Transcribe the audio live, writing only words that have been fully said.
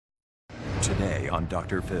Today on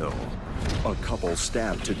Dr. Phil, a couple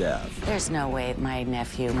stabbed to death. There's no way my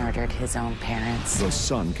nephew murdered his own parents. The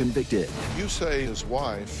son convicted. You say his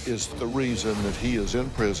wife is the reason that he is in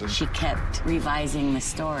prison. She kept revising the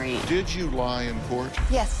story. Did you lie in court?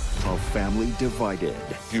 Yes. A family divided.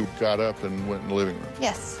 You got up and went in the living room.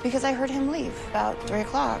 Yes, because I heard him leave about 3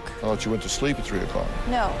 o'clock. I thought you went to sleep at 3 o'clock.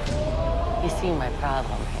 No. You see my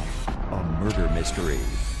problem here. A murder mystery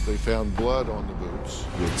They found blood on the boots.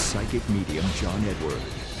 with psychic medium John Edward.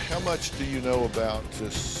 How much do you know about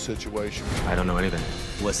this situation? I don't know anything.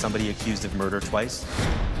 Was somebody accused of murder twice?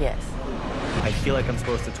 Yes. I feel like I'm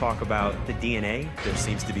supposed to talk about the DNA. There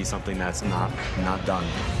seems to be something that's not done.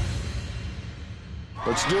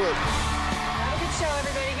 Let's do it. Have a good show,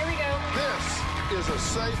 everybody. Here we go. This is a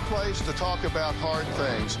safe place to talk about hard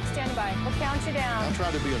things. Stand by. We'll count you down. I'll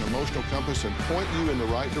try to be an emotional compass and point you in the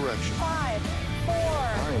right direction. 5, 4.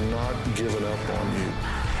 I am not giving up on you.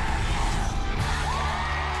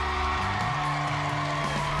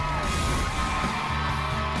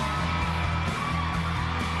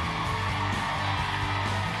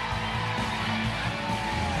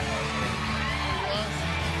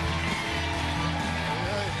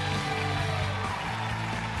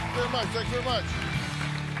 Thank you very much.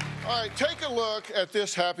 All right, take a look at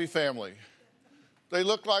this happy family. They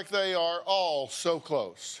look like they are all so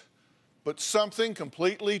close. But something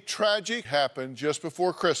completely tragic happened just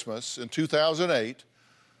before Christmas in 2008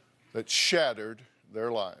 that shattered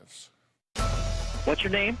their lives. What's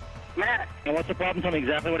your name? Matt, And what's the problem? Tell me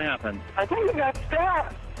exactly what happened. I think he got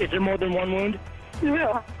stabbed. Is there more than one wound?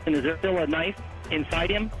 Yeah. And is there still a knife inside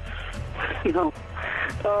him? No.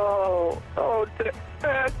 Oh,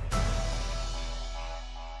 Dad.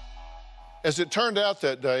 As it turned out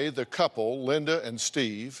that day, the couple, Linda and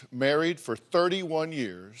Steve, married for 31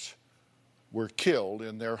 years, were killed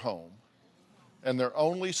in their home. And their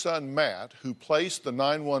only son, Matt, who placed the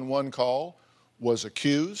 911 call, was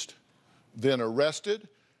accused, then arrested,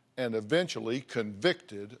 and eventually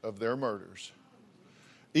convicted of their murders.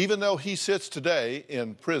 Even though he sits today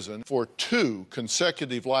in prison for 2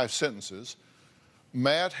 consecutive life sentences,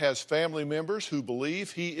 Matt has family members who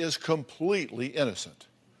believe he is completely innocent.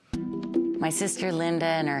 My sister Linda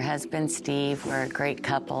and her husband Steve were a great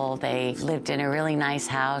couple. They lived in a really nice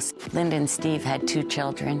house. Linda and Steve had 2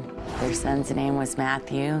 children. Their son's name was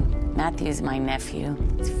Matthew. Matthew's my nephew.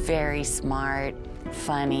 He's very smart,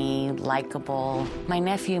 funny, likable. My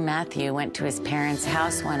nephew Matthew went to his parents'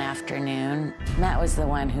 house one afternoon. Matt was the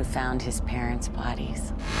one who found his parents'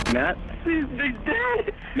 bodies. Matt? He's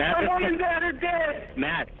dead. Matt? My mom and dad are dead.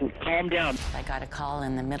 Matt, calm down. I got a call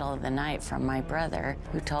in the middle of the night from my brother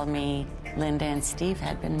who told me Linda and Steve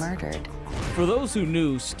had been murdered. For those who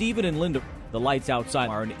knew Stephen and Linda, the lights outside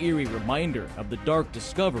are an eerie reminder of the dark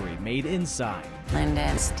discovery made inside. Linda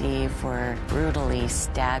and Steve were brutally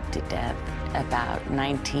stabbed to death about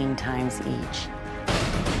 19 times each.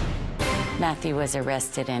 Matthew was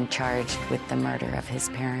arrested and charged with the murder of his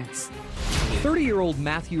parents. 30-year-old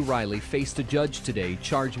Matthew Riley faced a judge today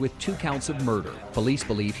charged with 2 counts of murder. Police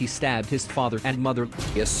believe he stabbed his father and mother.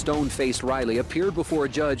 A stone-faced Riley appeared before a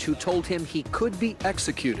judge who told him he could be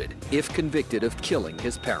executed if convicted of killing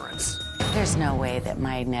his parents. There's no way that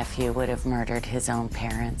my nephew would have murdered his own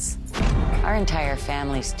parents. Our entire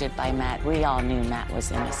family stood by Matt. We all knew Matt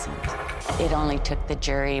was innocent. It only took the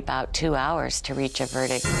jury about 2 hours to reach a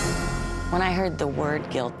verdict. When I heard the word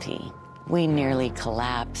guilty, we nearly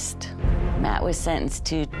collapsed. Matt was sentenced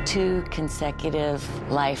to 2 consecutive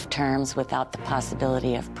life terms without the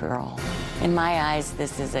possibility of parole. In my eyes,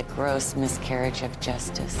 this is a gross miscarriage of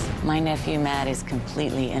justice. My nephew Matt is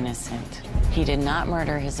completely innocent. He did not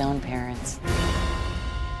murder his own parents.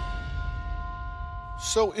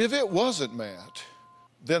 So if it wasn't Matt,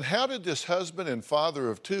 then how did this husband and father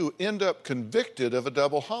of 2 end up convicted of a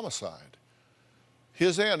double homicide?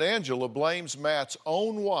 His Aunt Angela blames Matt's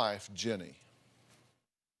own wife, Jenny.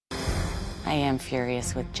 I am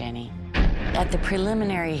furious with Jenny. At the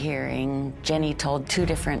preliminary hearing, Jenny told 2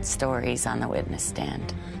 different stories on the witness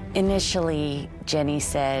stand. Initially, Jenny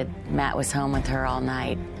said Matt was home with her all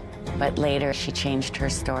night, but later she changed her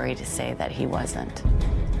story to say that he wasn't.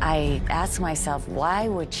 I asked myself, why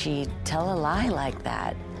would she tell a lie like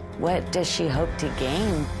that? What does she hope to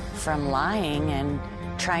gain from lying and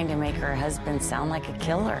trying to make her husband sound like a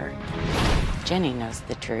killer? Jenny knows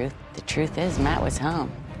the truth. The truth is Matt was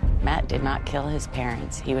home. Matt did not kill his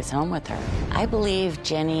parents. He was home with her. I believe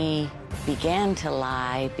Jenny began to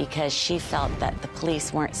lie because she felt that the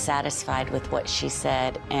police weren't satisfied with what she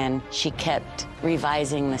said, and she kept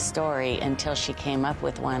revising the story until she came up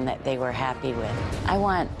with one that they were happy with. I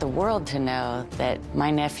want the world to know that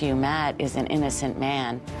my nephew Matt is an innocent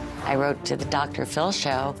man. I wrote to the Dr. Phil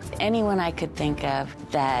show, anyone I could think of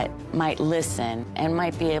that might listen and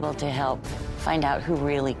might be able to help find out who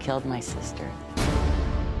really killed my sister.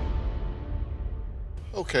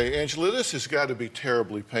 Okay, Angela, this has got to be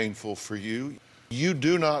terribly painful for you. You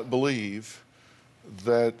do not believe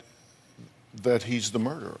that he's the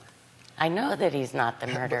murderer. I know that he's not the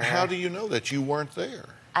murderer. How do you know that? You weren't there.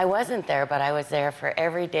 I wasn't there, but I was there for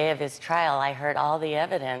every day of his trial. I heard all the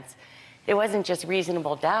evidence. It wasn't just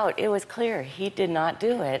reasonable doubt. It was clear he did not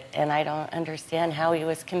do it, and I don't understand how he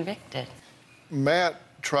was convicted. Matt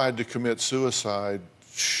tried to commit suicide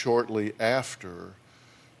shortly after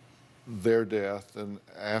their death and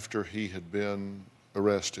after he had been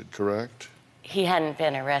arrested, correct? He hadn't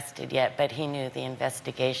been arrested yet, but he knew the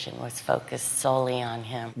investigation was focused solely on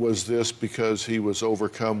him. Was this because he was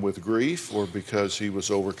overcome with grief or because he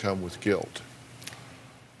was overcome with guilt?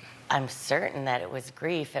 I'm certain that it was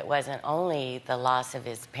grief. It wasn't only the loss of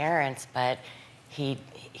his parents, but he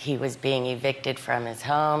was being evicted from his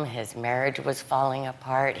home. His marriage was falling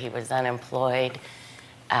apart. He was unemployed.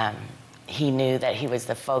 He knew that he was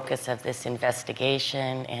the focus of this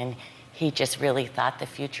investigation, and he just really thought the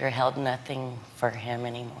future held nothing for him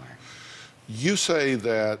anymore. You say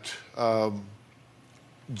that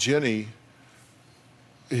Jenny,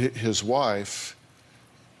 his wife,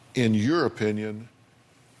 in your opinion,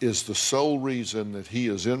 is the sole reason that he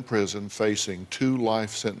is in prison facing 2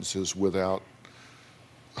 life sentences without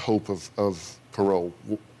hope of parole.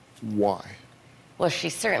 Why? Well, she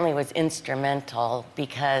certainly was instrumental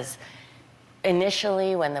because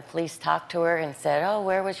initially when the police talked to her and said, "Oh,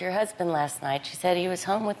 where was your husband last night?" she said, "He was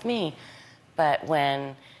home with me." But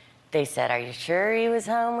when they said, "Are you sure he was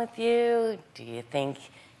home with you? Do you think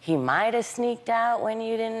he might have sneaked out when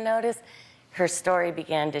you didn't notice?" her story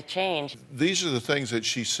began to change. These are the things that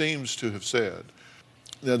she seems to have said.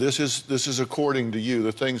 Now, this is according to you,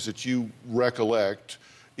 the things that you recollect,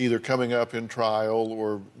 either coming up in trial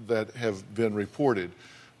or that have been reported,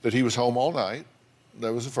 that he was home all night.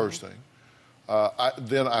 That was the first thing.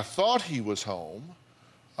 Then I thought he was home,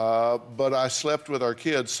 but I slept with our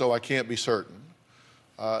kids, so I can't be certain.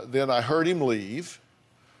 Then I heard him leave.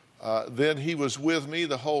 Then he was with me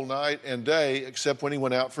the whole night and day, except when he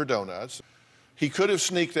went out for donuts. He could have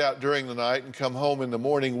sneaked out during the night and come home in the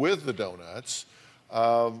morning with the donuts.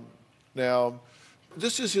 Now,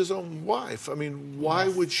 this is his own wife. I mean, why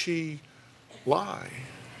would she lie?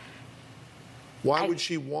 Why would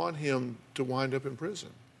she want him to wind up in prison?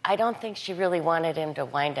 I don't think she really wanted him to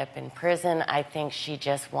wind up in prison. I think she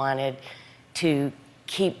just wanted to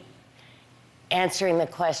keep answering the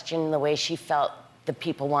question the way she felt the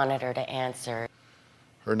people wanted her to answer.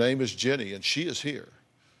 Her name is Jenny, and she is here.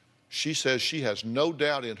 She says she has no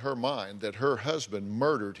doubt in her mind that her husband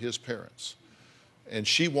murdered his parents. And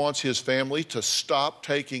she wants his family to stop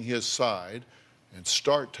taking his side and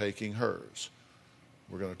start taking hers.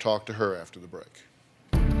 We're going to talk to her after the break.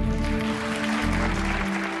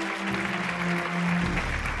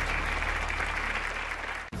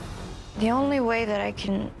 The only way that I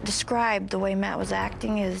can describe the way Matt was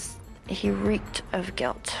acting is he reeked of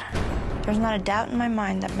guilt. There's not a doubt in my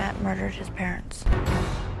mind that Matt murdered his parents.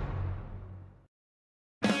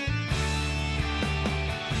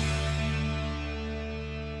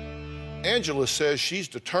 Angela says she's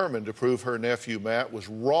determined to prove her nephew Matt was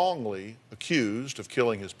wrongly accused of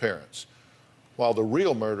killing his parents, while the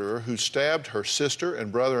real murderer, who stabbed her sister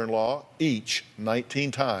and brother-in-law each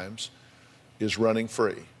 19 times, is running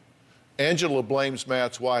free. Angela blames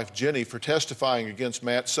Matt's wife, Jenny, for testifying against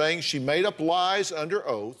Matt, saying she made up lies under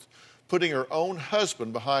oath, putting her own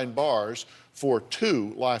husband behind bars for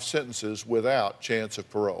 2 life sentences without chance of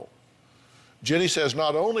parole. Jenny says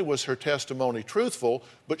not only was her testimony truthful,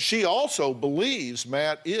 but she also believes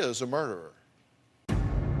Matt is a murderer.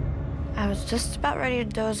 I was just about ready to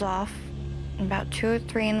doze off, about 2 or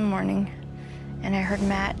 3 in the morning, and I heard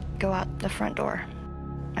Matt go out the front door.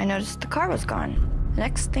 I noticed the car was gone. The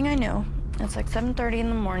next thing I knew, it's like 7:30 in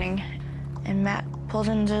the morning, and Matt pulled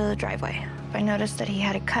into the driveway. I noticed that he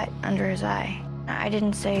had a cut under his eye. I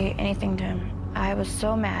didn't say anything to him. I was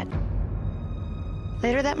so mad.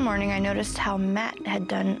 Later that morning, I noticed how Matt had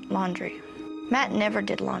done laundry. Matt never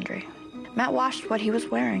did laundry. Matt washed what he was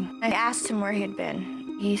wearing. I asked him where he had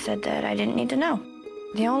been. He said that I didn't need to know.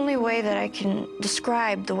 The only way that I can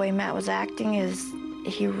describe the way Matt was acting is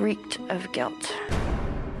he reeked of guilt.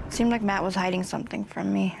 It seemed like Matt was hiding something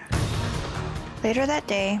from me. Later that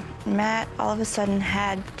day, Matt all of a sudden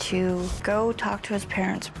had to go talk to his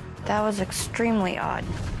parents. That was extremely odd.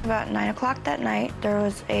 About 9 o'clock that night, there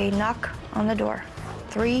was a knock on the door.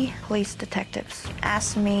 3 police detectives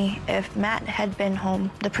asked me if Matt had been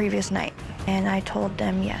home the previous night, and I told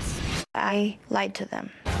them yes. I lied to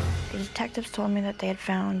them. The detectives told me that they had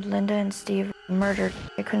found Linda and Steve murdered.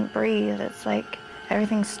 They couldn't breathe. It's like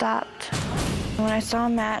everything stopped. When I saw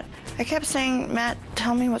Matt, I kept saying, "Matt,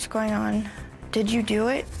 tell me what's going on. Did you do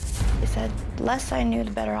it?" He said, "The less I knew, the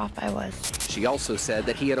better off I was." She also said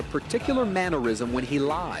that he had a particular mannerism when he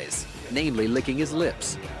lies, namely licking his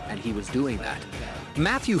lips, and he was doing that.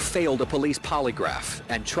 Matthew failed a police polygraph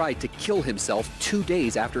and tried to kill himself 2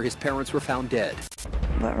 days after his parents were found dead.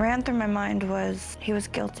 What ran through my mind was he was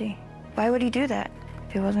guilty. Why would he do that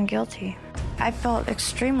if he wasn't guilty? I felt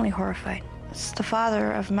extremely horrified. It's the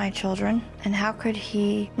father of my children, and how could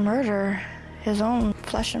he murder his own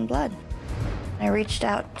flesh and blood? I reached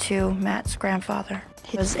out to Matt's grandfather.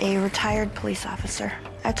 He was a retired police officer.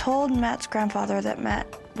 I told Matt's grandfather that Matt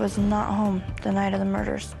was not home the night of the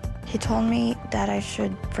murders. He told me that I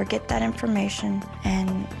should forget that information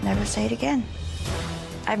and never say it again.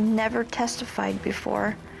 I've never testified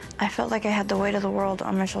before. I felt like I had the weight of the world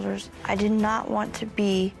on my shoulders. I did not want to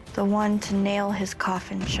be the one to nail his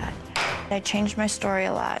coffin shut. I changed my story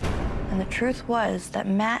a lot, and the truth was that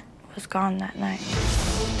Matt was gone that night.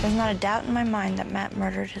 There's not a doubt in my mind that Matt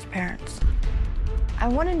murdered his parents. I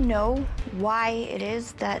want to know why it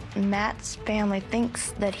is that Matt's family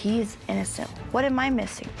thinks that he's innocent. What am I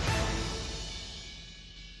missing?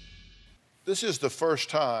 This is the first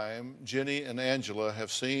time Jenny and Angela have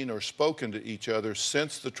seen or spoken to each other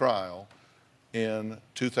since the trial in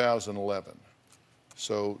 2011.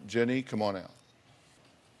 So, Jenny, come on out.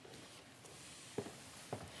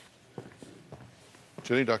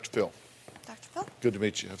 Jenny, Dr. Phil. Dr. Phil? Good to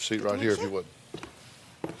meet you. Have a seat right here if you would.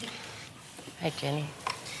 Hi, Jenny.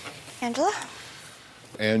 Angela?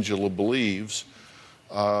 Angela believes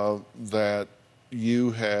that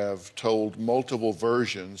you have told multiple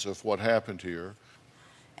versions of what happened here.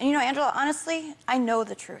 And you know, Angela, honestly, I know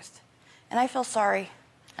the truth. And I feel sorry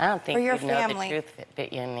I don't think for your you'd know the family. truth if it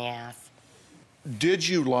bit you in the ass. Did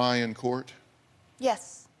you lie in court?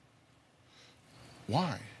 Yes.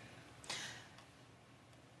 Why?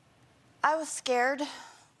 I was scared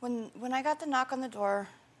when I got the knock on the door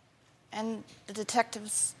and the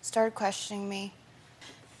detectives started questioning me.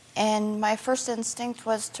 And my first instinct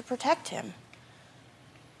was to protect him.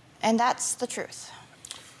 And that's the truth.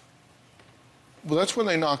 Well, that's when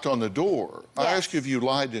they knocked on the door. Yes. I asked you if you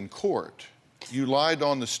lied in court. You lied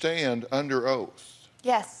on the stand under oath.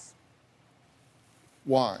 Yes.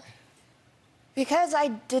 Why? Because I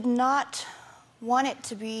did not want it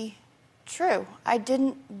to be true. I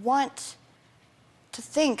didn't want to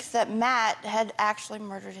think that Matt had actually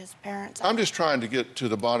murdered his parents. I'm just trying to get to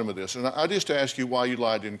the bottom of this. And I just asked you why you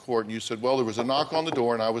lied in court, and you said, well, there was a knock on the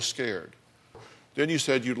door and I was scared. Then you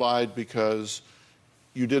said you lied because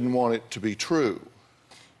you didn't want it to be true.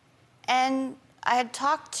 And I had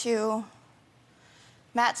talked to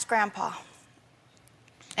Matt's grandpa.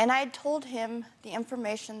 And I had told him the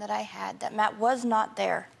information that I had, that Matt was not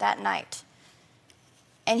there that night.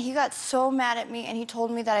 And he got so mad at me, and he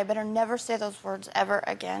told me that I better never say those words ever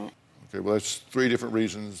again. Okay, well, that's 3 different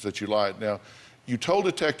reasons that you lied. Now, you told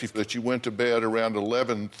detective that you went to bed around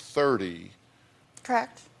 11:30.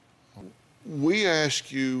 Correct. We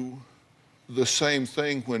asked you the same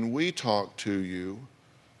thing when we talked to you,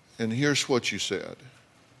 and here's what you said.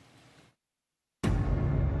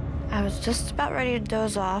 I was just about ready to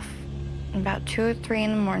doze off, about 2 or 3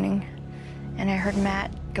 in the morning, and I heard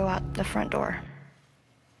Matt go out the front door.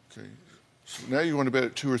 Okay, so now you went to bed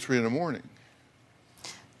at 2 or 3 in the morning.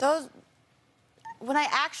 When I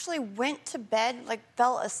actually went to bed, like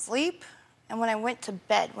fell asleep, and when I went to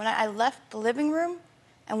bed, when I left the living room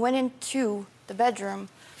and went into the bedroom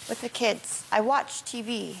with the kids, I watched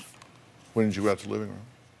TV. When did you go out to the living room?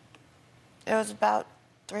 It was about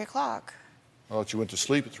 3 o'clock. I thought you went to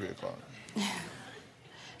sleep at 3 o'clock.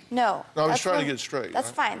 No. No, I was trying to get straight. That's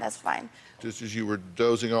right? fine, that's fine. Just as you were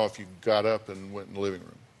dozing off, you got up and went in the living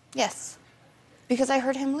room. Yes, because I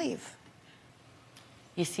heard him leave.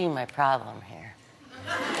 You see my problem here.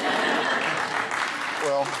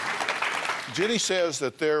 Well, Jenny says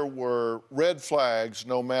that there were red flags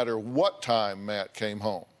no matter what time Matt came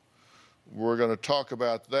home. We're going to talk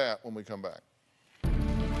about that when we come back.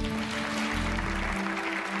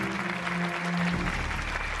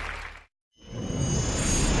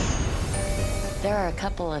 There are a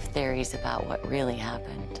couple of theories about what really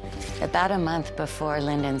happened. About a month before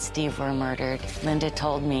Linda and Steve were murdered, Linda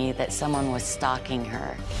told me that someone was stalking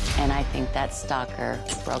her. And I think that stalker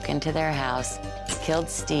broke into their house, killed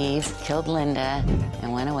Steve, killed Linda,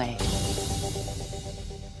 and went away.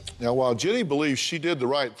 Now, while Jenny believes she did the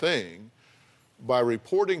right thing by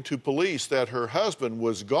reporting to police that her husband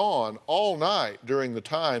was gone all night during the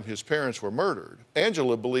time his parents were murdered,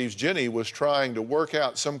 Angela believes Jenny was trying to work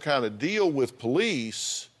out some kind of deal with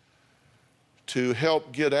police to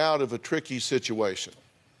help get out of a tricky situation.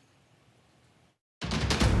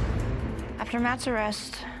 After Matt's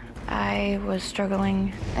arrest, I was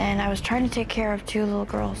struggling, and I was trying to take care of 2 little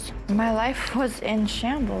girls. My life was in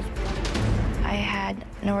shambles. I had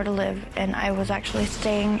nowhere to live, and I was actually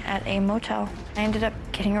staying at a motel. I ended up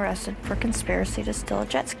getting arrested for conspiracy to steal a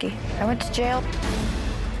jet ski. I went to jail.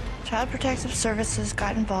 Child Protective Services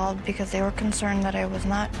got involved because they were concerned that I was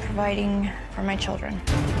not providing for my children.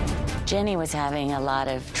 Jenny was having a lot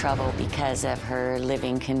of trouble because of her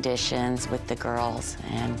living conditions with the girls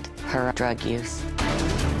and her drug use.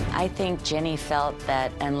 I think Jenny felt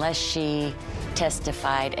that unless she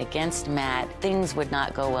testified against Matt, things would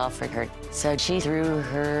not go well for her. So she threw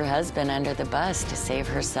her husband under the bus to save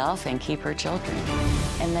herself and keep her children.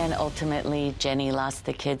 And then ultimately, Jenny lost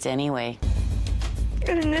the kids anyway.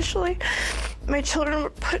 And initially, my children were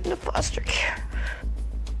put into foster care.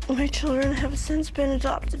 My children have since been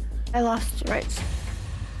adopted. I lost the rights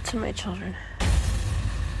to my children.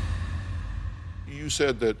 You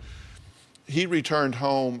said that he returned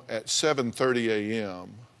home at 7:30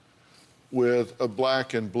 a.m. with a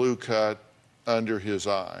black and blue cut under his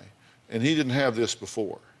eye, and he didn't have this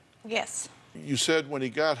before. Yes. You said when he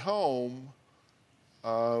got home,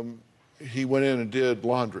 he went in and did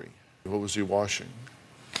laundry. What was he washing?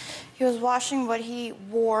 He was washing what he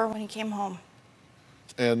wore when he came home.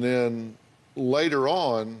 And then later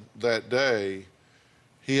on that day,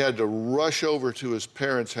 he had to rush over to his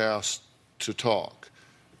parents' house to talk.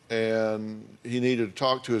 And he needed to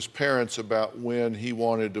talk to his parents about when he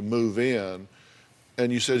wanted to move in.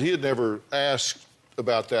 And you said he had never asked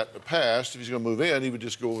about that in the past. If he's going to move in, he would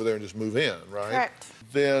just go over there and just move in, right? Correct.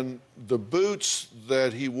 Then the boots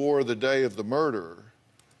that he wore the day of the murder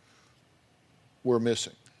were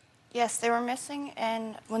missing. Yes, they were missing,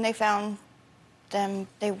 and when they found them,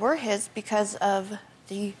 they were his because of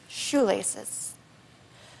the shoelaces.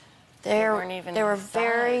 They were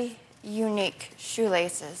very unique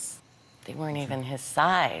shoelaces. They weren't even his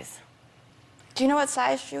size. Do you know what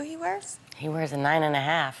size shoe he wears? He wears a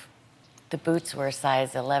 9.5. The boots were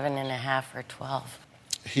size 11.5 or 12.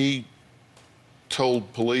 He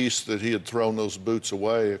told police that he had thrown those boots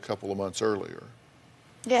away a couple of months earlier.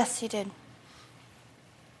 Yes, he did.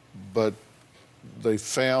 But they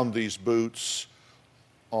found these boots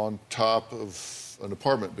on top of an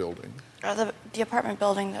apartment building. The apartment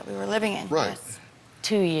building that we were living in. Right. Yes.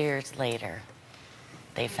 2 years later,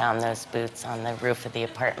 they found those boots on the roof of the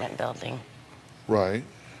apartment building. Right.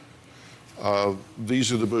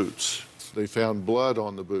 These are the boots. They found blood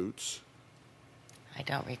on the boots. I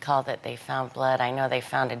don't recall that they found blood. I know they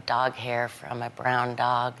found a dog hair from a brown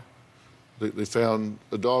dog. They found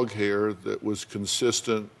a dog hair that was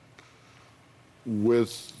consistent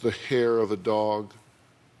with the hair of a dog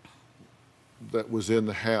that was in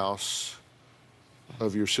the house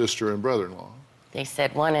of your sister and brother-in-law. They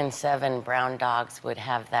said 1 in 7 brown dogs would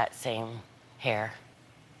have that same hair.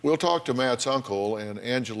 We'll talk to Matt's uncle and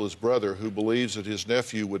Angela's brother, who believes that his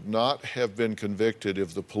nephew would not have been convicted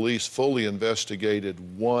if the police fully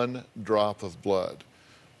investigated 1 drop of blood.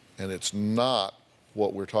 And it's not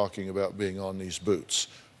what we're talking about being on these boots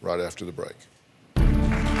right after the break.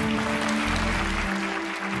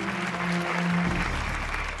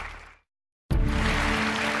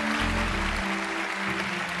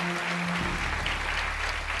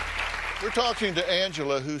 We're talking to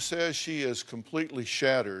Angela, who says she is completely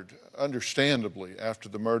shattered, understandably, after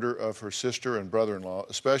the murder of her sister and brother-in-law,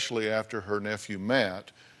 especially after her nephew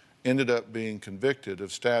Matt ended up being convicted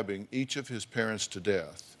of stabbing each of his parents to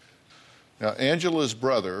death. Now, Angela's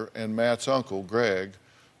brother and Matt's uncle, Greg,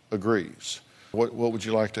 agrees. What would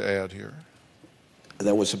you like to add here?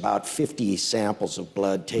 There was about 50 samples of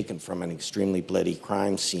blood taken from an extremely bloody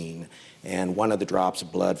crime scene, and one of the drops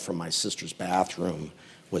of blood from my sister's bathroom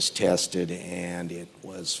was tested, and it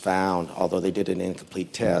was found, although they did an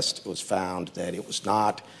incomplete test, it was found that it was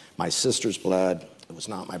not my sister's blood, it was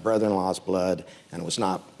not my brother-in-law's blood, and it was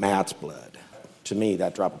not Matt's blood. To me,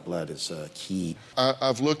 that drop of blood is key.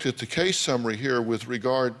 I've looked at the case summary here with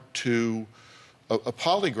regard to a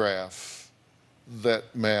polygraph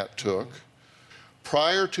that Matt took.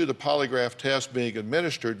 Prior to the polygraph test being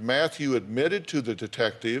administered, Matthew admitted to the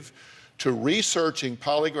detective to researching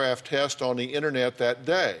polygraph tests on the internet that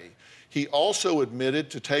day. He also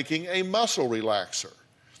admitted to taking a muscle relaxer.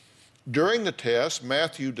 During the test,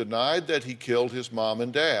 Matthew denied that he killed his mom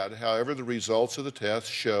and dad. However, the results of the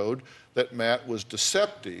test showed that Matt was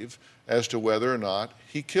deceptive as to whether or not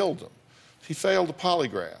he killed them. He failed the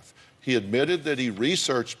polygraph. He admitted that he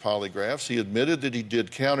researched polygraphs. He admitted that he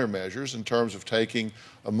did countermeasures in terms of taking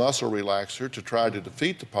a muscle relaxer to try to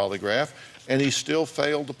defeat the polygraph, and he still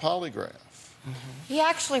failed the polygraph. He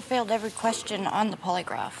actually failed every question on the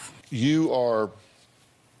polygraph. You are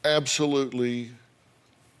absolutely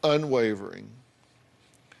unwavering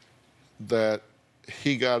that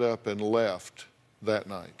he got up and left that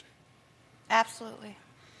night. Absolutely.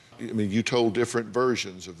 I mean, you told different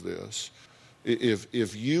versions of this.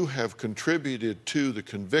 If you have contributed to the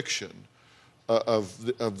conviction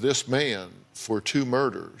of this man for 2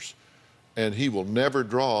 murders, and he will never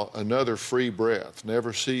draw another free breath,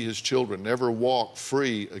 never see his children, never walk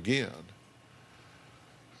free again,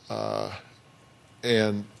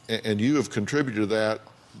 and you have contributed to that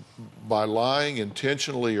by lying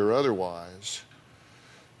intentionally or otherwise,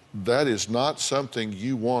 that is not something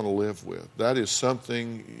you want to live with. That is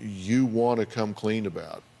something you want to come clean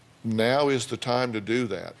about. Now is the time to do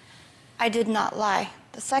that. I did not lie.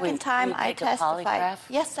 The second time I testified. Polygraph?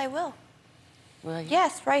 Yes, I will. Will you?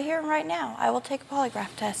 Yes, right here and right now. I will take a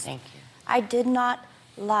polygraph test. Thank you. I did not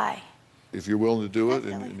lie. If you're willing to do it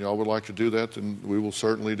and y'all would like to do that, then we will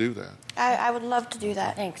certainly do that. I would love to do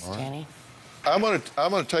that. Thanks, Jenny. I'm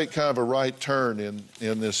gonna take kind of a right turn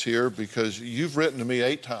in this here because you've written to me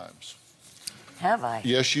 8 times. Have I?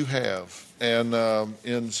 Yes, you have. And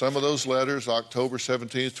in some of those letters, October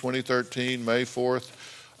 17th, 2013, May 4th,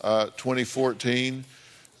 2014,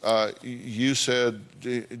 you said,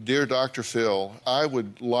 "Dear Dr. Phil, I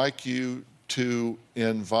would like you to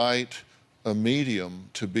invite a medium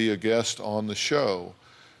to be a guest on the show.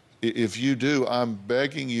 If you do, I'm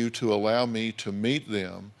begging you to allow me to meet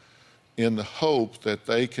them in the hope that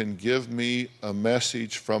they can give me a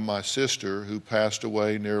message from my sister who passed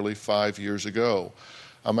away nearly 5 years ago."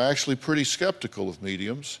 I'm actually pretty skeptical of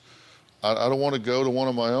mediums. I don't want to go to one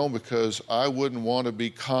of my own because I wouldn't want to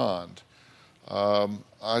be conned.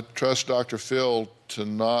 I trust Dr. Phil to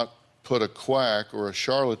not put a quack or a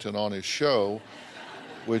charlatan on his show,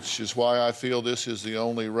 which is why I feel this is the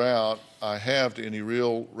only route I have to any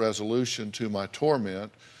real resolution to my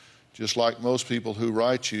torment. Just like most people who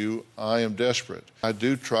write you, I am desperate. I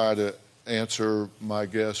do try to answer my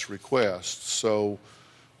guests' requests, so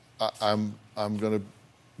I'm going to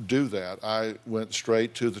do that. I went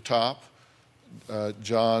straight to the top.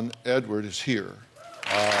 John Edward is here.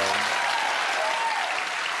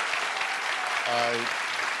 I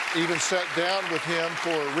even sat down with him for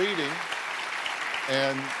a reading,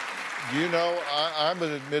 and you know, I'm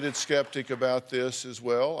an admitted skeptic about this as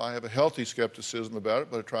well. I have a healthy skepticism about it,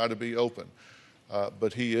 but I try to be open.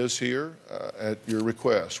 But he is here at your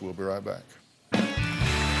request. We'll be right back.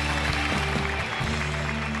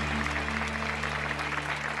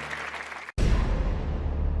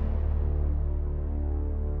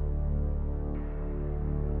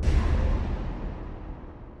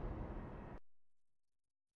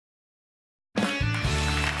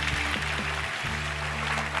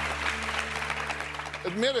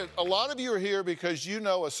 Admit it, a lot of you are here because you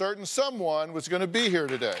know a certain someone was going to be here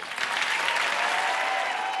today.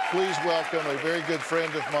 Please welcome a very good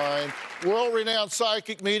friend of mine, world-renowned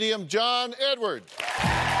psychic medium, John Edward.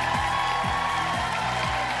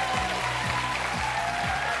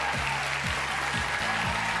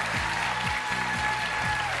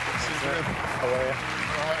 How are you?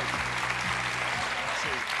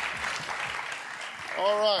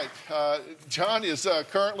 All right. John is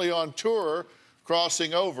currently on tour,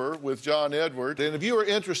 crossing over with John Edward. And if you are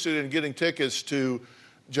interested in getting tickets to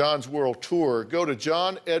John's world tour, go to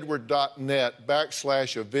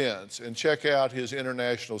johnedward.net/events and check out his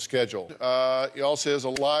international schedule. He also has a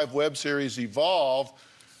live web series, Evolve,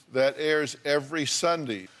 that airs every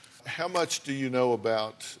Sunday. How much do you know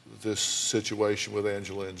about this situation with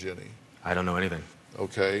Angela and Jenny? I don't know anything.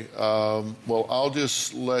 Okay. Well, I'll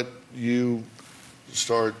just let you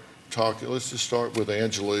start talking. Let's just start with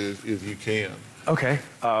Angela if you can. Okay.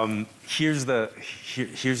 Here's the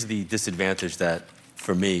disadvantage that,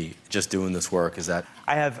 for me, just doing this work is that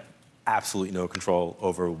I have absolutely no control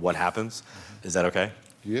over what happens. Mm-hmm. Is that okay?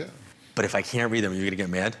 Yeah. But if I can't read them, you're gonna get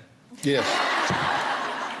mad? Yes.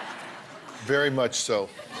 Very much so.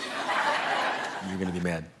 You're gonna be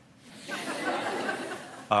mad.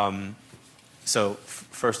 So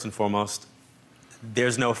first and foremost,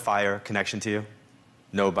 there's no fire connection to you?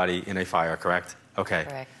 Nobody in a fire, correct? Okay.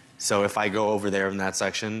 Correct. So if I go over there in that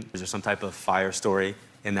section, is there some type of fire story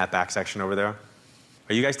in that back section over there?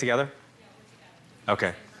 Are you guys together? Yeah, we're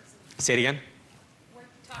together. Okay. Say it again. We're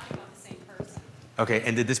talking about the same person. Okay,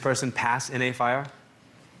 and did this person pass in a fire?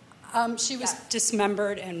 She was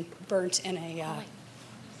dismembered and burnt in a...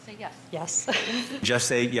 Say yes. Yes. Just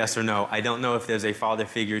say yes or no. I don't know if there's a father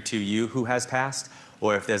figure to you who has passed,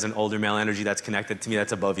 or if there's an older male energy that's connected to me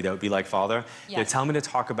that's above you that would be like father. Yes. They're telling me to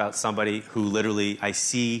talk about somebody who literally I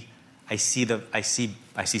see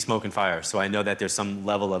smoke and fire, so I know that there's some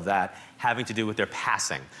level of that having to do with their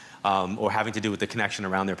passing, or having to do with the connection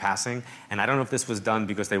around their passing. And I don't know if this was done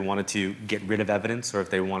because they wanted to get rid of evidence or if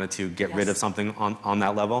they wanted to get rid of something on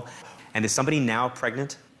that level. And is somebody now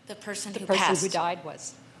pregnant? The person The person who died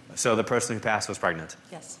was. So the person who passed was pregnant?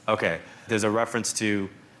 Yes. Okay. There's a reference to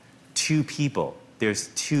two people. There's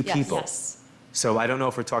two people. Yes. So I don't know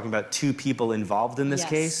if we're talking about two people involved in this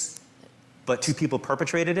case, but two people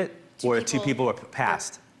perpetrated it, or two people were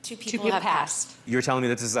passed? Two people have passed. You're telling me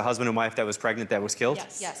that this is a husband and wife that was pregnant that was killed?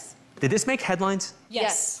 Yes. Yes. Did this make headlines?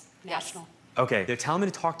 Yes. National. Okay. They're telling me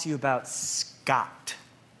to talk to you about Scott,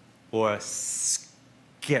 or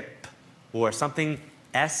Skip, or something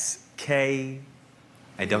S-K...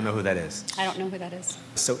 I don't know who that is. I don't know who that is.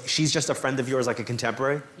 So she's just a friend of yours, like a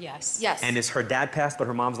contemporary? Yes. Yes. And is her dad passed, but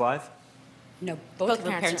her mom's alive? No, both of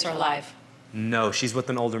her parents are alive. No, she's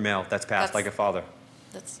with an older male that's passed, like a father.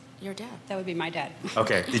 That's your dad. That would be my dad.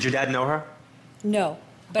 Okay. Did your dad know her? No,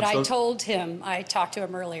 but I So- told him, I talked to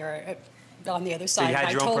him earlier on the other side. So you had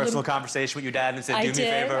I your own told personal him, conversation with your dad and said, I do me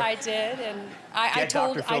a favor? I did, and I Get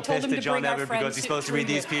told Dr. Phil I told pissed him at to John bring our Everett friend because he's supposed to read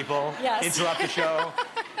these people, Yes. interrupt the show.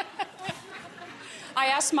 I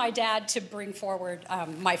asked my dad to bring forward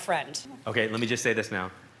my friend. Okay, let me just say this now.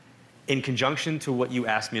 In conjunction to what you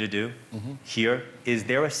asked me to do here, is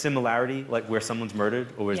there a similarity, like where someone's murdered,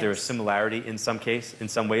 or is there a similarity in some case, in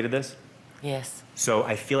some way to this? Yes. So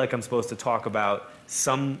I feel like I'm supposed to talk about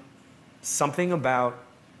something about,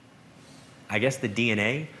 I guess, the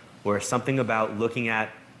DNA, or something about looking at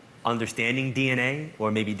understanding DNA,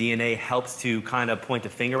 or maybe DNA helps to kind of point a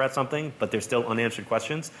finger at something, but there's still unanswered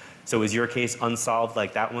questions. So is your case unsolved,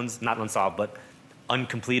 like that one's not unsolved, but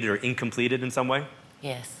uncompleted or incompleted in some way?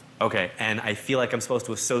 Yes. Okay, and I feel like I'm supposed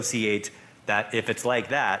to associate that if it's like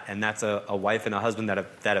that, and that's a wife and a husband that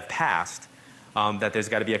have passed, that there's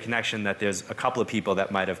got to be a connection, that there's a couple of people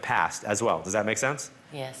that might have passed as well. Does that make sense?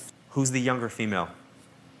 Yes. Who's the younger female?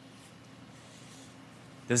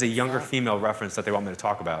 There's a younger female reference that they want me to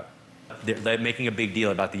talk about. They're making a big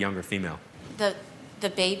deal about the younger female. The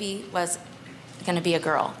baby was going to be a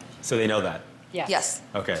girl. So they know that? Yes. Yes.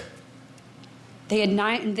 Okay. They had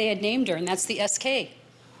named her, and that's the SK.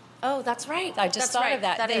 Oh, that's right. I just thought of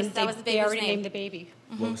that. That was the They baby's already name. named the baby.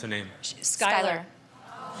 What was her name? Skylar.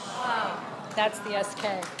 That's the SK.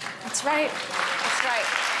 That's right. That's right.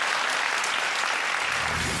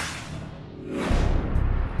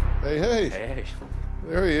 Hey, hey. Hey.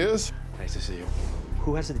 There he is. Nice to see you.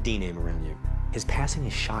 Who has the D name around you? His passing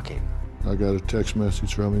is shocking. I got a text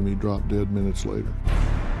message from him. He dropped dead minutes later.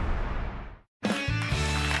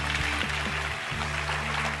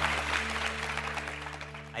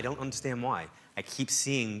 I don't understand why. I keep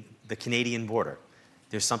seeing the Canadian border.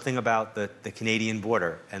 There's something about the Canadian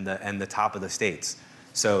border and the top of the states.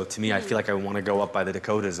 So to me, I feel like I want to go up by the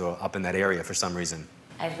Dakotas or up in that area for some reason.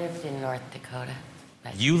 I lived in North Dakota.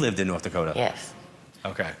 You lived in North Dakota? Yes.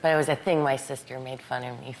 Okay. But it was a thing my sister made fun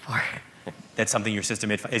of me for. That's something your sister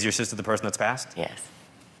made fun. Is your sister the person that's passed? Yes.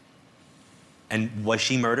 And was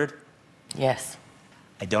she murdered? Yes.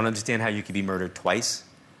 I don't understand how you could be murdered twice.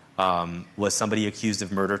 Was somebody accused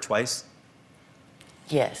of murder twice?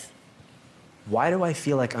 Yes. Why do I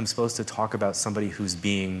feel like I'm supposed to talk about somebody who's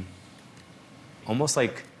being almost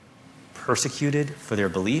like persecuted for their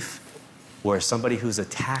belief, or somebody who's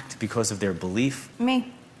attacked because of their belief?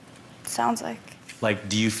 Me. Sounds like. Like,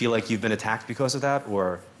 do you feel like you've been attacked because of that,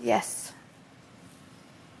 or? Yes.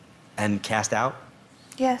 And cast out?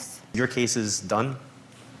 Yes. Your case is done?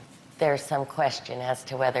 There's some question as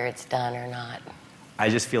to whether it's done or not. I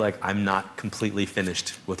just feel like I'm not completely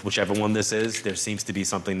finished with whichever one this is. There seems to be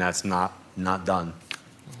something that's not done.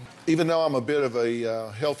 Even though I'm a bit of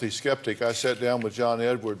a healthy skeptic, I sat down with John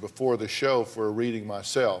Edward before the show for a reading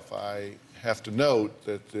myself. I have to note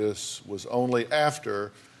that this was only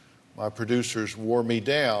after my producers wore me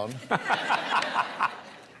down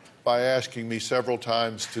by asking me several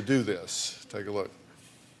times to do this. Take a look.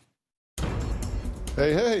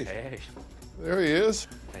 Hey, hey. Hey. There he is.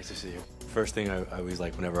 Nice to see you. First thing I always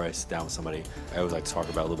like whenever I sit down with somebody, I always like to talk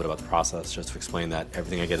about a little bit about the process, just to explain that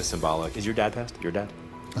everything I get is symbolic. Is your dad passed? Your dad?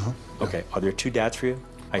 Uh-huh. Okay. Are there two dads for you?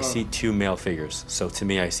 I see two male figures, so to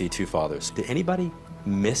me I see two fathers. Did anybody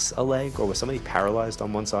miss a leg, or was somebody paralyzed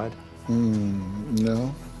on one side?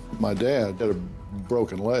 No. My dad had a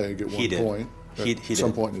broken leg at one point. At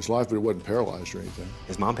some point in his life, but it wasn't paralyzed or anything.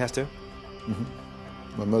 His mom passed too?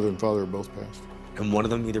 My mother and father both passed. And one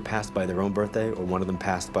of them either passed by their own birthday or one of them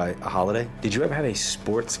passed by a holiday? Did you ever have a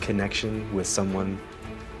sports connection with someone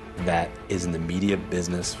that is in the media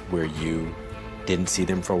business where you didn't see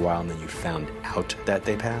them for a while and then you found out that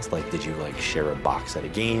they passed? Like, did you like share a box at a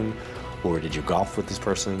game, or did you golf with this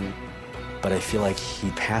person? But I feel like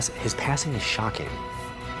his passing is shocking.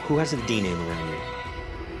 Who has a D name around you?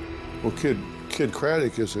 Well, Kid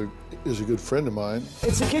Craddock is a good friend of mine.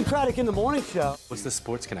 It's the Kid Craddock in the morning show. What's the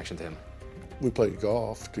sports connection to him? We played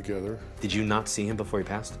golf together. Did you not see him before he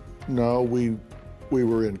passed? No, we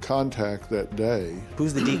were in contact that day.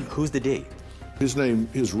 Who's the D? Who's the D?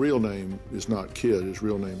 His real name is not Kid. His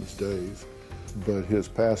real name is Dave. But his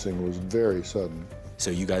passing was very sudden. So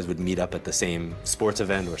you guys would meet up at the same sports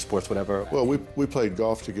event or sports whatever? Well, we played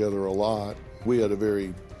golf together a lot. We had a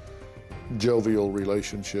very jovial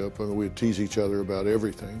relationship. I mean, we'd tease each other about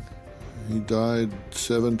everything. He died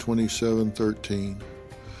 7/27/13.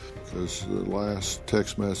 Because the last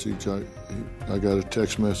text message, I got a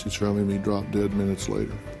text message from him, he dropped dead minutes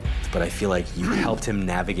later. But I feel like you helped him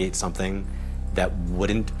navigate something that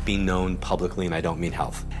wouldn't be known publicly, and I don't mean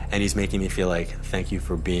health. And he's making me feel like, thank you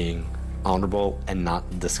for being honorable and not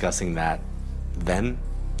discussing that then,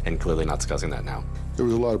 and clearly not discussing that now. There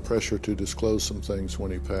was a lot of pressure to disclose some things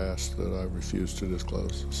when he passed that I refused to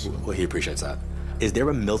disclose. So. Well, he appreciates that. Is there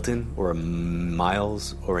a Milton or a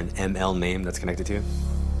Miles or an ML name that's connected to you?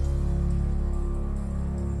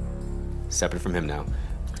 Separate from him now.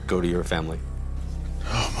 Go to your family.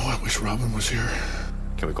 Oh, boy, I wish Robin was here.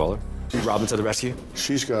 Can we call her? Robin to the rescue?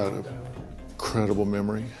 She's got an incredible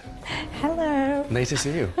memory. Hello. Nice to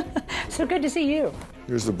see you. So good to see you.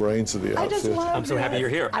 Here's the brains of the outfit. I just love I'm so happy you're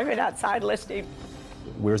here. I've been outside listening.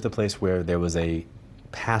 Where's the place where there was a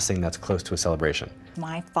passing that's close to a celebration?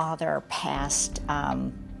 My father passed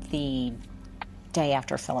the day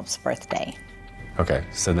after Philip's birthday. Okay,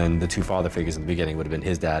 so then the two father figures in the beginning would have been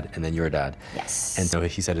his dad and then your dad. Yes. And so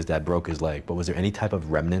he said his dad broke his leg, but was there any type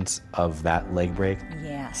of remnants of that leg break?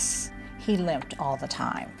 Yes. He limped all the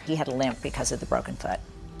time. He had a limp because of the broken foot.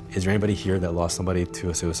 Is there anybody here that lost somebody to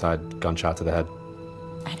a suicide gunshot to the head?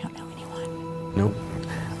 I don't know anyone. Nope.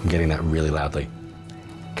 I'm getting that really loudly.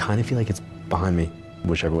 Kind of feel like it's behind me,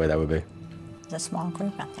 whichever way that would be. There's a small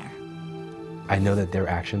group out there. I know that their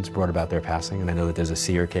actions brought about their passing, and I know that there's a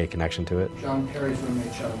C or K connection to it. John Perry's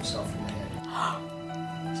roommate shot himself in the head.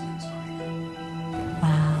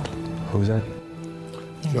 Wow. Who's that?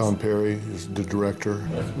 John Perry is the director.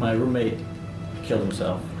 My roommate killed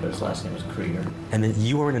himself, but his last name was Krieger. And then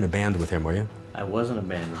you weren't in a band with him, were you? I was in a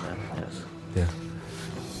band with him, yes. Yeah.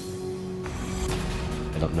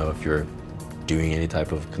 I don't know if you're doing any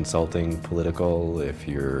type of consulting, political, if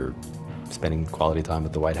you're spending quality time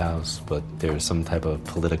at the White House, but there's some type of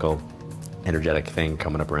political, energetic thing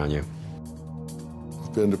coming up around you.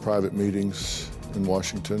 I've been to private meetings in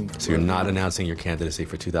Washington. So you're not announcing your candidacy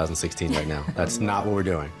for 2016 right now? That's not what we're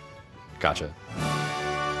doing. Gotcha.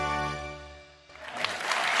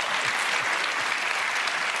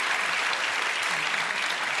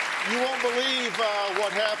 You won't believe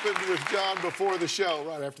what happened with John before the show,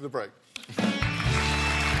 right after the break.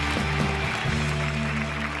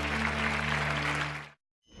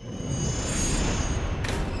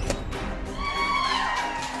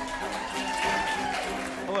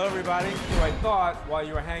 Hello, everybody. So I thought while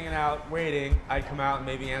you were hanging out, waiting, I'd come out and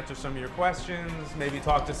maybe answer some of your questions, maybe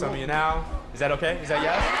talk to some of you now. Is that okay? Is that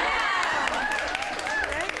yes?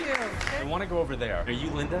 Thank you. I want to go over there. Are you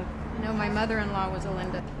Linda? No, my mother-in-law was a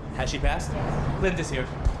Linda. Has she passed? Yes. Linda's here.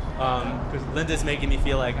 Because Linda's making me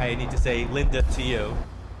feel like I need to say Linda to you.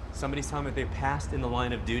 Somebody's telling me they passed in the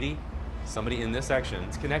line of duty. Somebody in this section.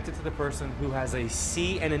 It's connected to the person who has a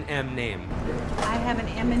C and an M name. I have an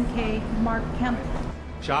M and K, Mark Kemp,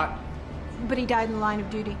 Shot. but he died in the line of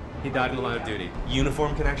duty. He died in the line of duty.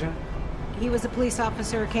 Uniform connection? He was a police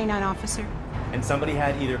officer, a canine officer. And somebody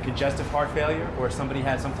had either congestive heart failure or somebody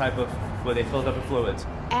had some type of, where they filled up with fluids.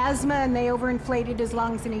 Asthma, and they overinflated his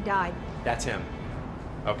lungs, and he died. That's him.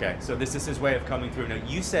 Okay, so this is his way of coming through. Now,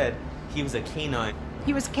 you said he was a canine.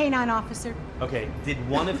 He was a canine officer. Okay, did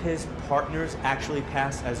one of his partners actually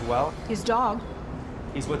pass as well? His dog.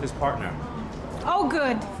 He's with his partner. Oh,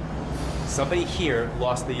 good. Somebody here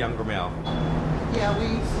lost the younger male. Yeah, we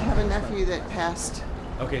have a nephew that passed.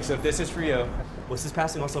 Okay, so if this is for you, was his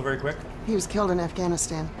passing also very quick? He was killed in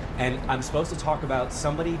Afghanistan. And I'm supposed to talk about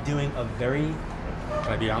somebody doing a very,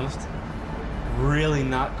 can I be honest, really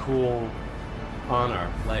not cool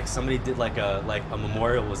honor. Like somebody did like a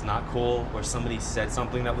memorial was not cool, or somebody said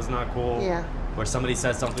something that was not cool. Yeah. Or somebody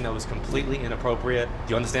said something that was completely inappropriate.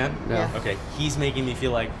 Do you understand? Yeah. Okay. He's making me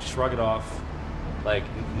feel like shrug it off, like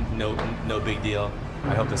no big deal.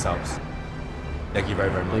 I hope this helps. Thank you very,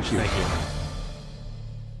 very much. Thank you.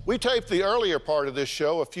 We taped the earlier part of this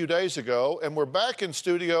show a few days ago, and we're back in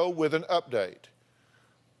studio with an update.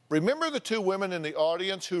 Remember the two women in the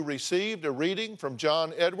audience who received a reading from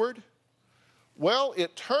John Edward? Well,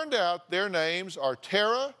 it turned out their names are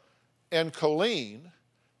Tara and Colleen,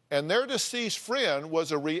 and their deceased friend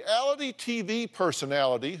was a reality TV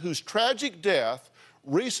personality whose tragic death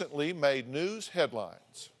recently made news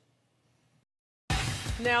headlines.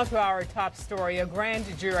 Now to our top story. A grand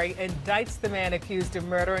jury indicts the man accused of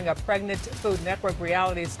murdering a pregnant Food Network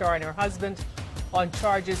reality star and her husband on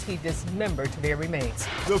charges he dismembered their remains.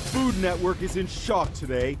 The Food Network is in shock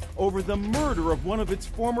today over the murder of one of its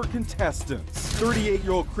former contestants.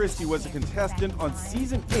 38-year-old Christy was a contestant on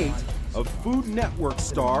season 8 of Food Network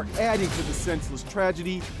star. Adding to the senseless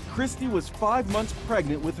tragedy, Christy was 5 months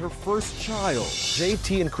pregnant with her first child.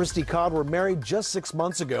 JT and Christy Codd were married just 6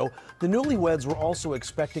 months ago. The newlyweds were also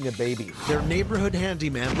expecting a baby. Their neighborhood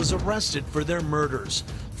handyman was arrested for their murders.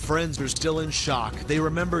 Friends are still in shock. They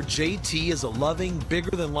remember JT as a loving,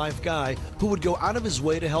 bigger-than-life guy who would go out of his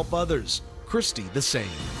way to help others. Christy the same.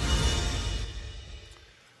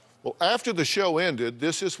 Well, after the show ended,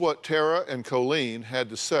 this is what Tara and Colleen had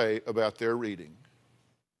to say about their reading.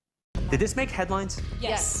 Did this make headlines?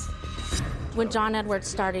 Yes. When John Edwards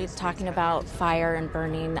started talking about fire and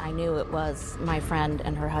burning, I knew it was my friend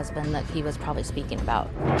and her husband that he was probably speaking about.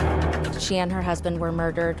 She and her husband were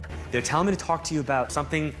murdered. They're telling me to talk to you about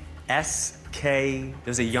something SK.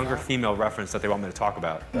 There's a younger female reference that they want me to talk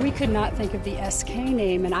about. We could not think of the SK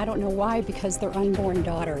name, and I don't know why, because their unborn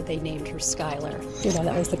daughter, they named her Skylar. You know,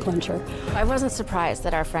 that was the clincher. I wasn't surprised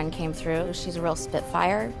that our friend came through. She's a real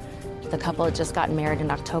spitfire. The couple had just gotten married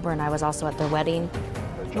in October, and I was also at their wedding.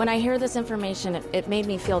 When I hear this information, it made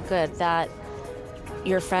me feel good that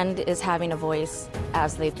your friend is having a voice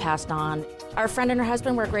as they've passed on. Our friend and her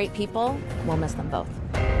husband were great people. We'll miss them both.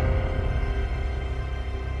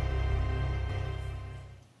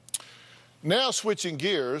 Now switching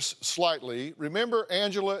gears slightly, remember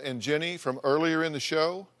Angela and Jenny from earlier in the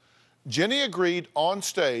show? Jenny agreed on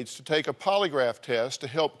stage to take a polygraph test to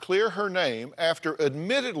help clear her name after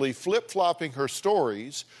admittedly flip-flopping her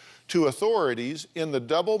stories to authorities in the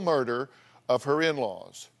double murder of her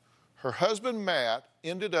in-laws. Her husband, Matt,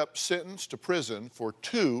 ended up sentenced to prison for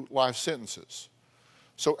 2 life sentences.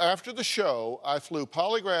 So after the show, I flew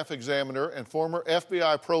polygraph examiner and former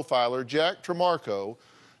FBI profiler Jack Tremarco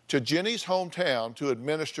to Jenny's hometown to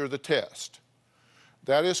administer the test.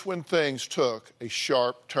 That is when things took a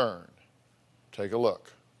sharp turn. Take a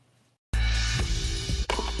look.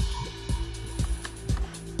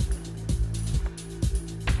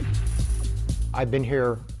 I've been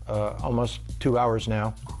here almost 2 hours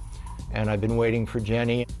now, and I've been waiting for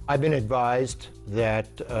Jenny. I've been advised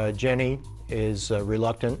that Jenny is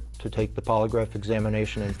reluctant to take the polygraph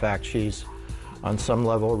examination. In fact, she's on some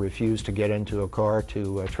level refused to get into a car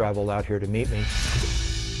to travel out here to meet me.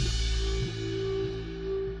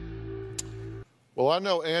 Well, I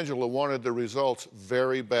know Angela wanted the results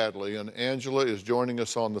very badly, and Angela is joining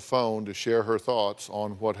us on the phone to share her thoughts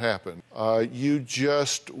on what happened. You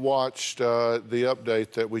just watched the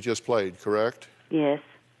update that we just played, correct? Yes.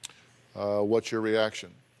 What's your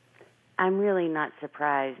reaction? I'm really not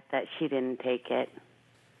surprised that she didn't take it.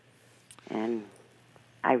 And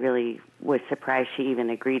I really was surprised she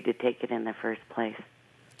even agreed to take it in the first place.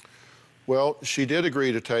 Well, she did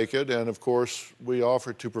agree to take it, and of course, we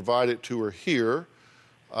offered to provide it to her here.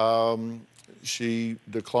 She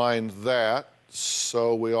declined that,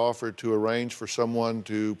 so we offered to arrange for someone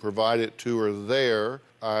to provide it to her there.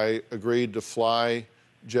 I agreed to fly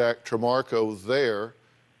Jack Tremarco there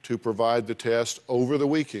to provide the test over the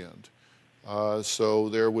weekend. So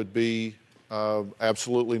there would be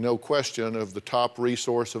absolutely no question of the top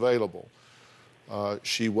resource available.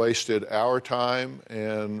 She wasted our time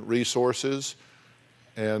and resources,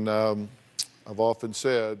 and I've often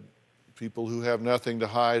said, people who have nothing to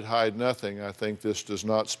hide, hide nothing. I think this does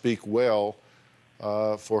not speak well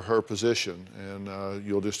for her position, and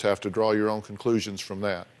you'll just have to draw your own conclusions from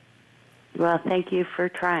that. Well, thank you for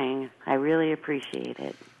trying. I really appreciate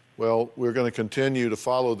it. Well, we're going to continue to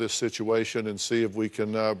follow this situation and see if we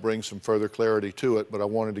can bring some further clarity to it, but I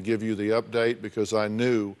wanted to give you the update because I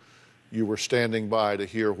knew you were standing by to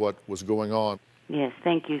hear what was going on. Yes,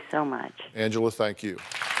 thank you so much. Angela, thank you.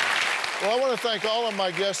 Well, I want to thank all of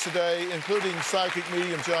my guests today, including psychic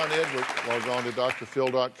medium John Edward. Log on to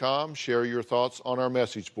drphil.com. Share your thoughts on our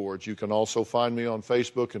message boards. You can also find me on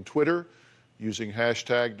Facebook and Twitter using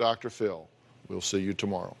hashtag Dr. Phil. We'll see you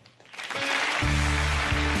tomorrow.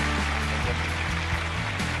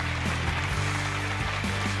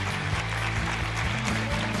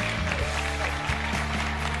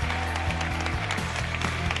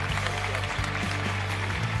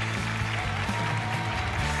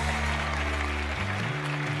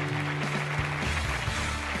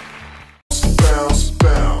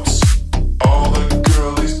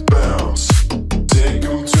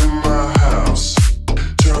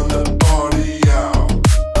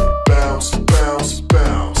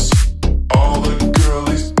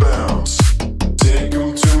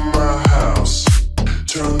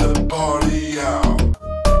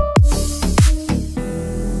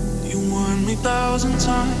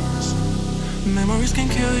 Memories can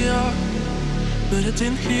kill ya, but I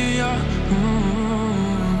didn't hear ya.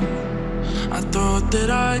 I thought that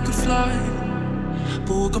I could fly,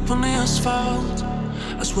 but woke up on the asphalt.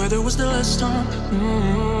 I swear there was the last time.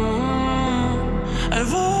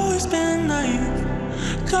 I've always been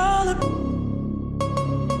naive. Call it.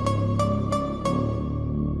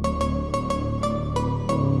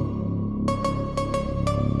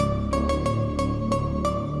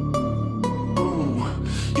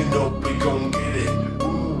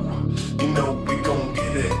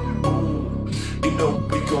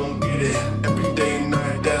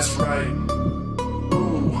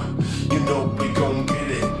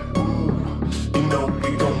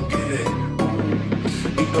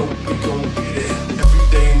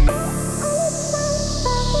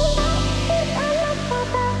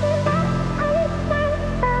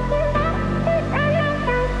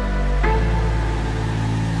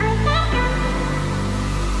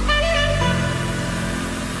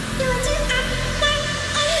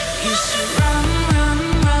 You surround